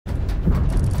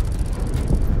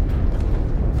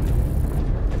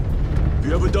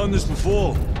You ever done this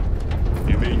before?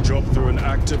 You mean drop through an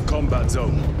active combat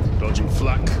zone, dodging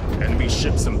flak, enemy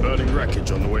ships and burning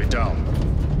wreckage on the way down?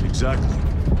 Exactly.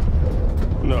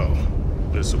 No.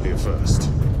 This will be a first.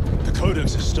 The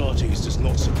Codex Astartes does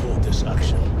not support this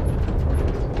action.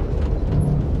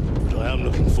 But I am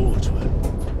looking forward to it.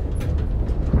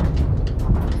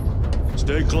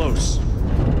 Stay close.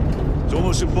 It's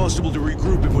almost impossible to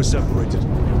regroup if we're separated.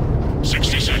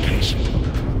 60 seconds.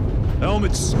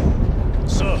 Helmets!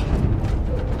 Sir!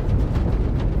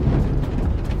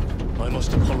 I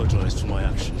must apologize for my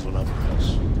actions on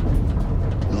Aberrats.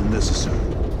 Not necessary.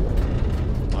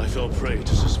 I fell prey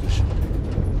to suspicion.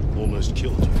 Almost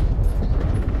killed you.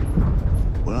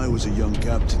 When I was a young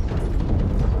captain,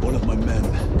 one of my men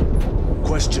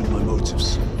questioned my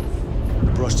motives,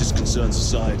 brushed his concerns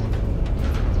aside,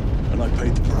 and I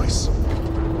paid the price.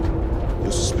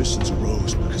 Your suspicions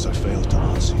arose because I failed to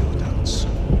answer your doubts.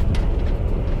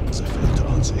 As I failed to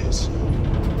answer his.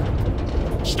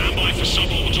 Stand by for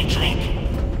suborbital drop.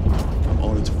 I'm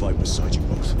honored to fight beside you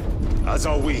both. As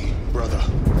are we, brother.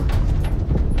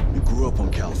 You grew up on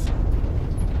Calth.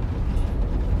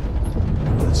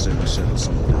 Let's say we settle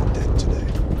some of that debt today.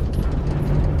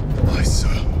 Aye,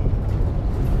 sir.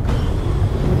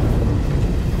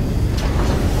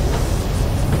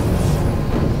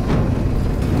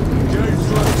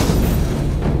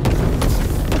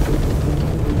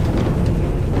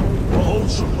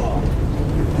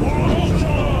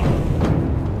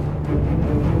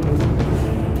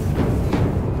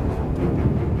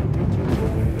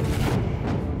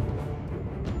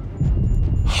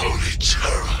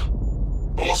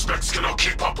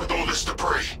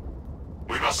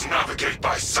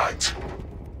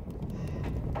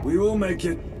 We will make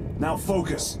it. Now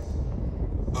focus.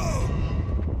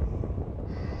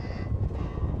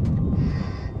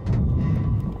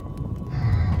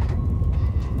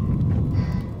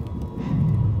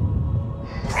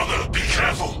 Brother, be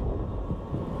careful.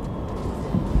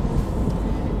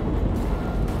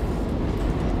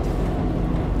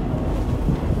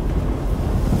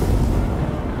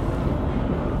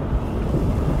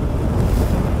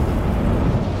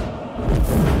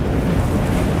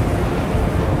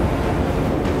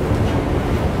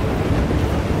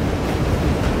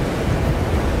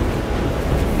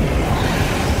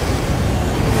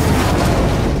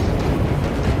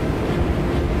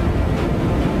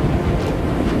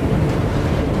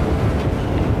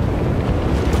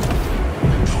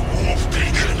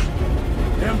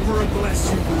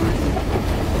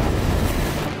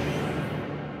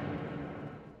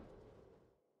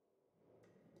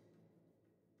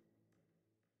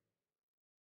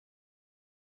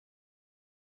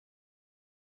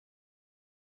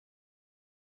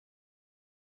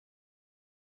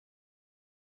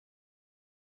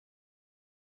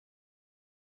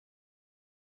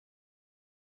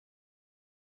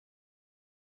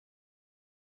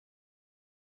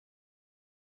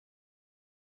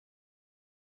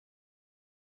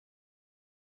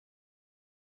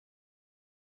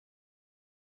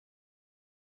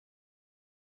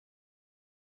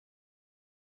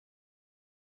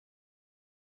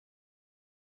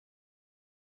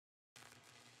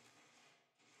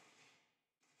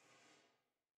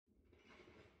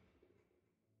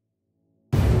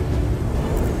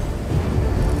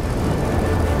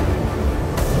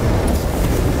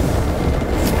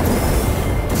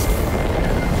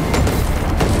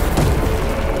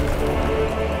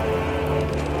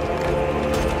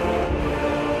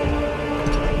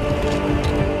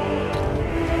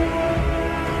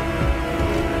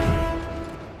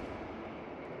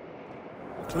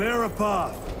 Clear a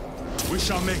path. We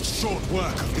shall make short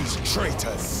work of these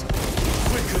traitors.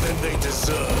 Quicker than they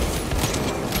deserve.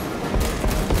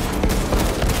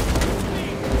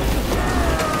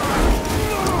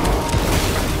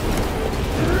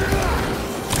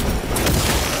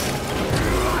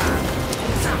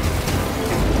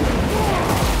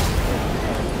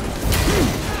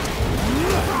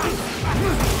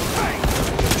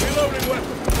 Reloading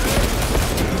weapon.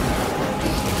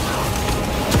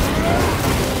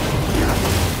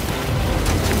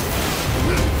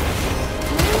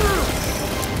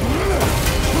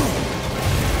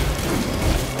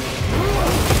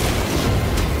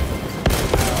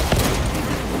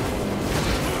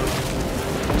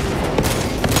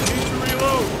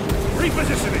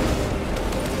 Repositioning!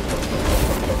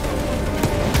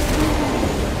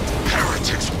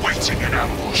 Heretics waiting in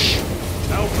ambush!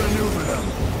 Outmaneuver them!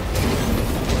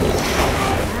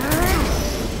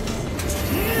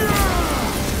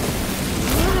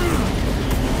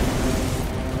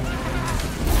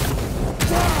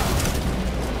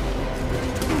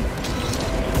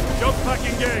 Jump pack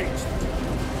engaged!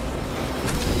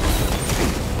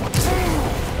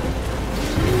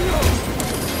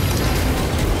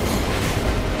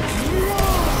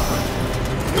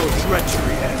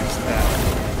 treachery ends now.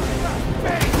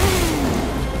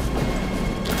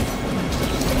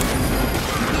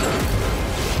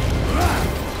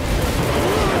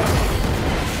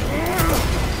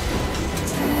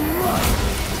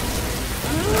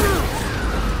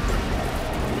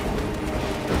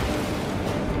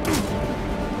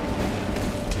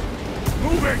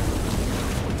 Moving!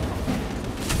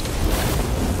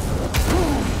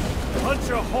 Punch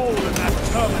a hole in that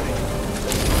terminal.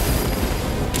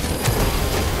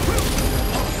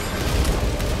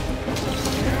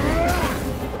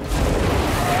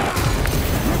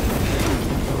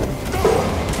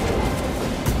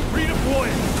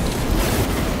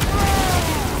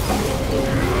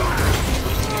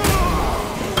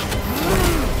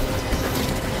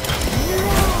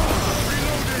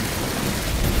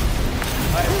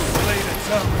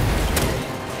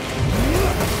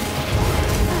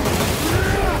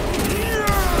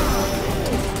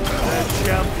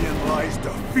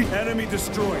 Enemy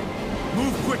destroyed.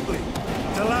 Move quickly.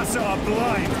 Talassa are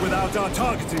blind without our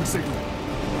targeting signal.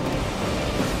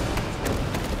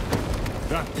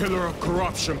 That pillar of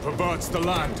corruption perverts the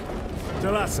land.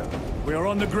 Talassa, we are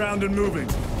on the ground and moving.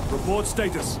 Report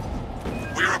status.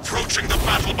 We're approaching the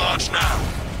battle barge now.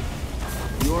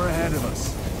 You're ahead of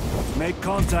us. Make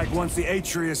contact once the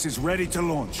Atreus is ready to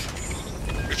launch.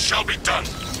 It shall be done.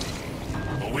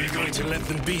 Are we going to let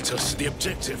them beat us to the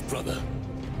objective, brother?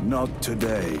 Not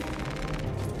today.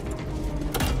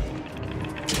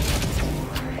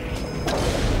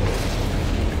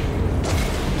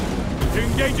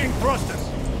 Engaging thrusters.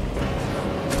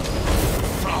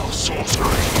 Foul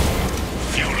sorcery.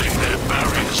 Fueling their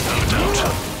barriers, no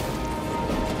doubt.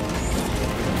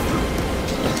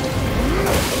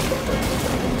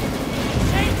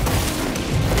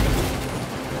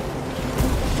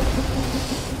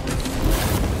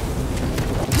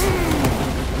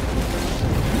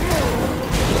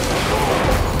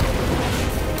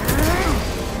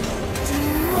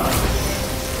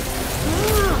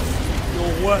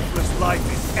 Worthless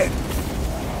life is ended.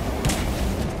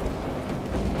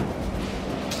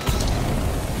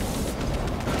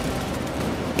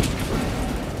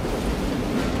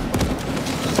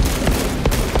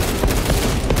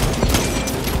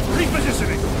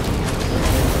 Repositioning.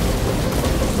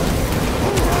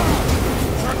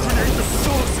 Terminate the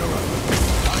sorcerer.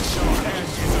 I shall hand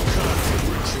you the curse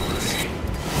ritually.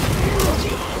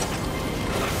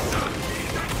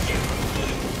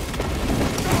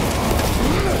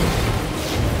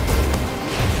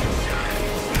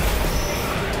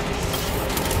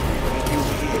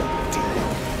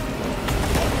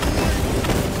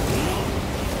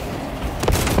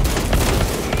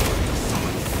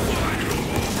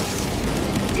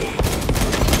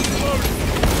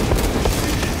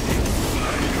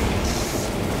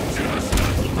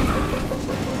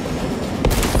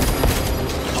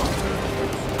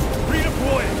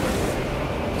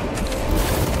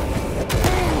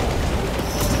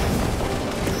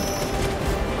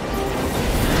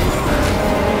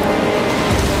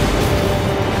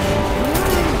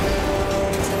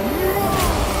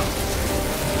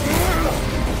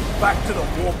 Back to the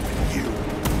warp with you.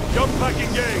 Jump pack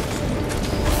engaged.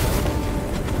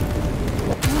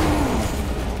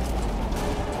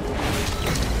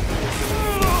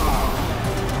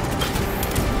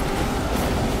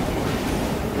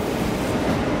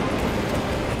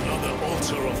 Another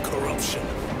altar of corruption.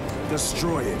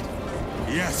 Destroy it.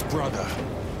 Yes, brother.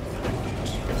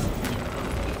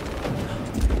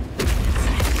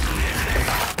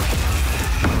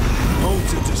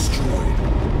 Altar destroyed.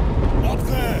 Up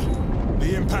there!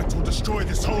 The impact will destroy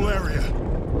this whole area.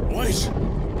 Wait!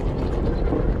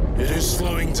 It is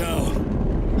slowing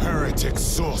down. Heretic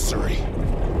sorcery.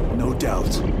 No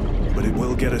doubt, but it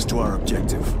will get us to our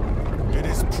objective. It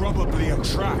is probably a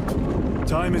trap.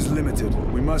 Time is limited.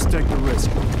 We must take the risk.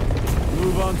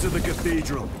 Move on to the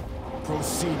cathedral.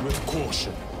 Proceed with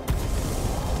caution.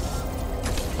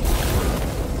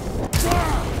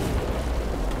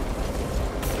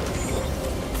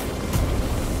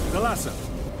 Talassa,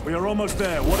 we are almost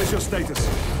there. What is your status?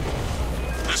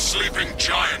 The sleeping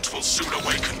giant will soon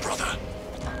awaken, brother.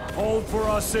 Hold for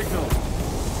our signal.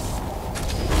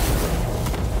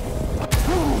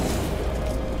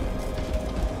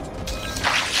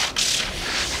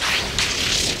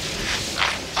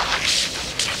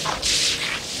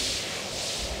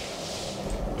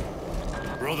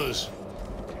 Brothers,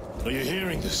 are you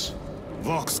hearing this?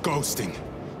 Vox ghosting.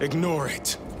 Ignore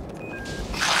it. 9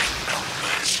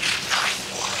 numbers, 9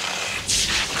 words,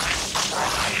 9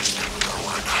 cries that go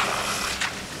unheard.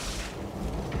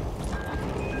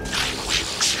 9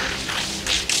 weeks, 9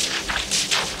 weeks, 9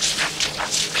 stones that do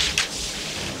not speak.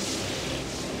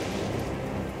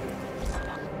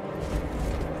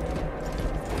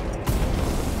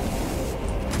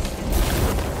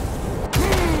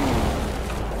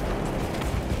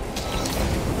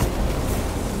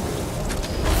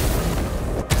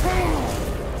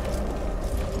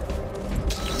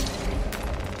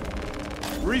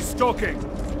 Restocking!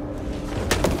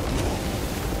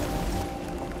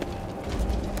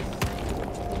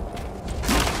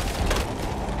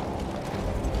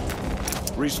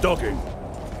 Restocking.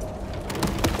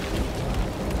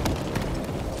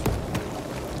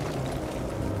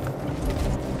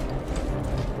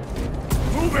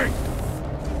 Moving!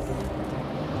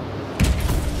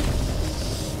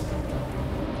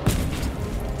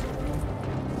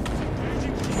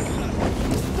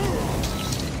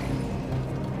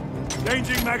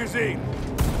 Changing magazine.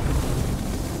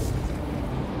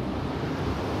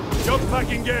 Jump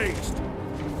pack engaged.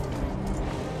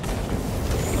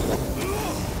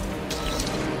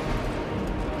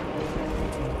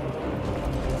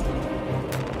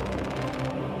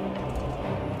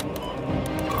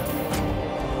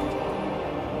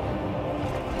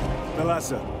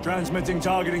 Transmitting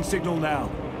targeting signal now.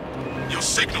 Your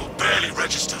signal barely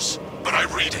registers, but I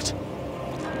read it.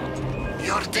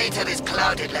 Your data is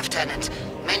clouded, Lieutenant.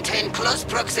 Maintain close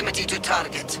proximity to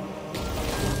target.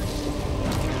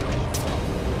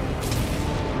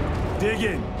 Dig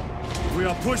in. If we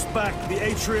are pushed back, the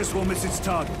Atreus will miss its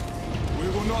target. We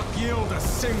will not yield a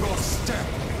single step.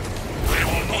 They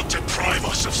will not deprive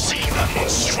us of seeing that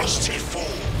monstrosity fall.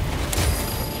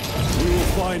 We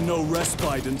will find no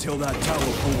respite until that tower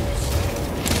falls.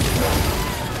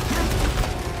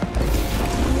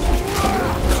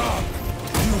 Come,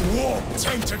 you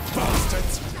warp-tainted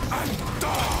bastards, and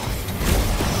die!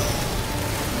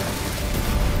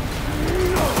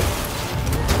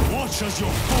 Watch as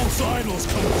your false idols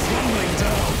come crumbling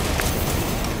down!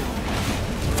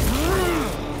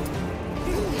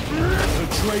 The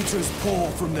traitors pour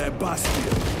from their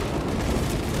bastion.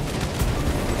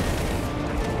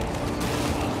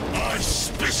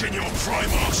 Spit in your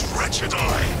Primarch's wretched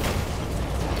eye!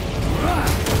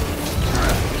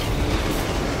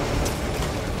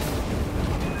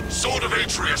 Sword of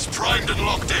Atreus primed and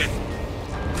locked in.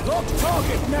 Lock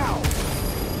target now!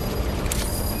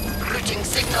 Routing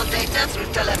signal data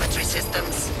through telemetry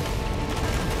systems.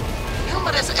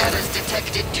 Numerous errors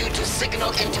detected due to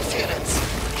signal interference.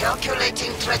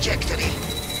 Calculating trajectory.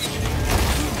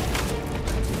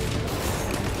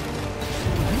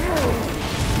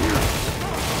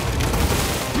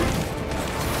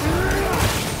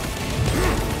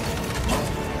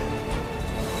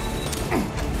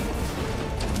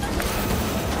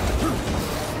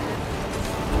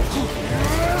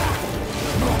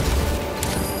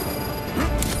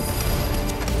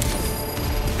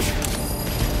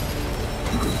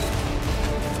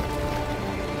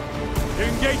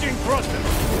 Engaging thrusters.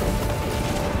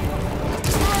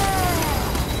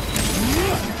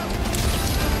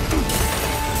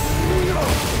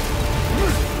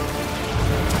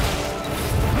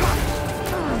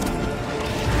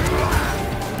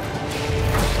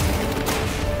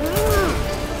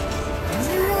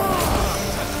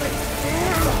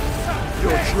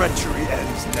 Your treachery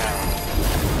ends now.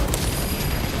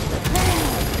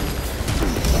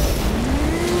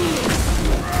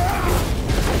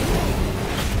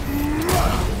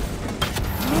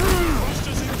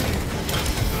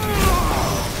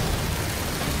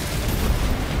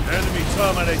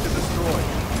 Terminator destroyed.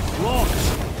 Locked!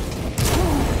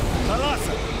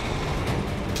 Thalassa!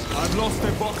 I've lost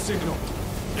their box signal.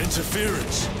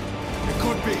 Interference. It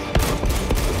could be.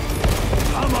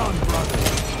 Come on, brother!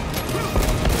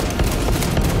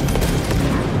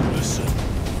 Listen.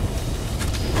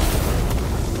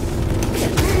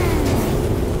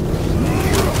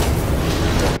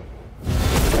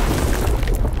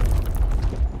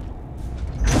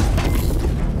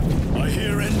 I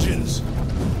hear engines.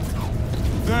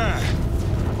 There!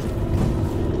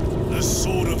 The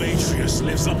Sword of Atreus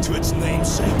lives up to its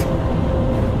namesake.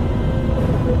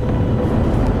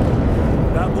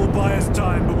 That will buy us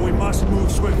time, but we must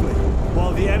move swiftly.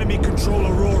 While the enemy control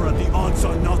Aurora, the odds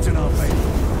are not in our favor.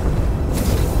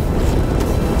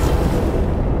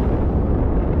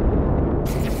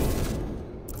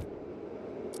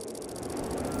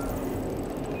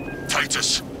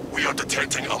 Titus, we are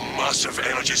detecting a massive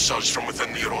energy surge from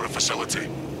within the Aurora facility.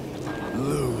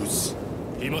 Lose.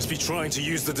 He must be trying to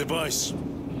use the device.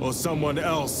 Or someone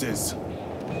else is.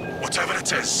 Whatever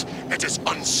it is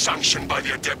unsanctioned by the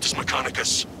Adeptus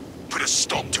Mechanicus. Put a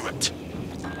stop to it.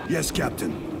 Yes,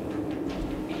 Captain.